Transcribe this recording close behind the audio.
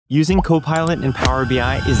Using Copilot in Power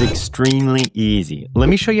BI is extremely easy. Let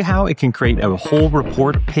me show you how it can create a whole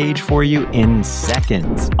report page for you in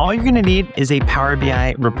seconds. All you're gonna need is a Power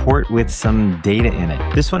BI report with some data in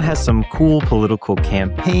it. This one has some cool political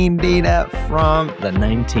campaign data from the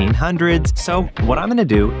 1900s. So what I'm gonna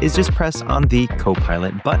do is just press on the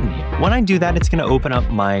Copilot button here. When I do that, it's gonna open up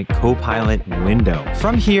my Copilot window.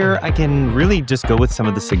 From here, I can really just go with some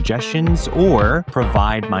of the suggestions or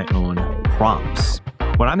provide my own prompts.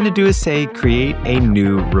 What I'm going to do is say, create a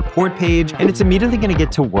new report page, and it's immediately going to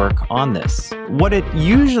get to work on this. What it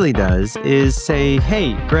usually does is say,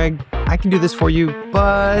 hey, Greg, I can do this for you,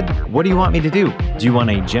 but what do you want me to do? Do you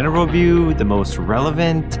want a general view, the most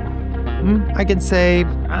relevant? I can say,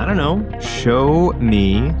 I don't know, show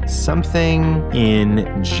me something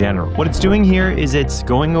in general. What it's doing here is it's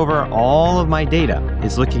going over all of my data.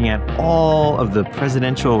 It's looking at all of the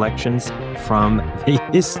presidential elections from the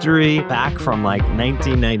history back from like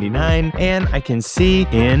 1999. And I can see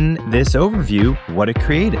in this overview what it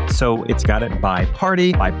created. So it's got it by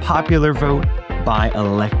party, by popular vote, by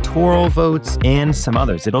electoral votes, and some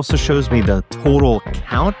others. It also shows me the total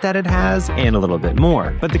count that it has and a little bit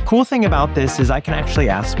more. But the cool thing about this is I can actually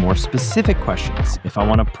ask more specific questions. If I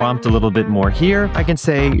want to prompt a little bit more here, I can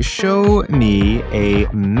say, show me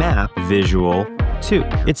a map visual too.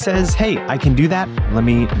 It says, hey, I can do that. Let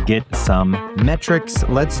me get some metrics.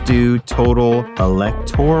 Let's do total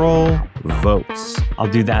electoral votes. I'll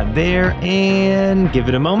do that there and give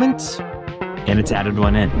it a moment. And it's added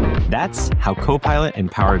one in. That's how Copilot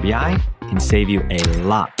and Power BI can save you a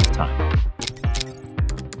lot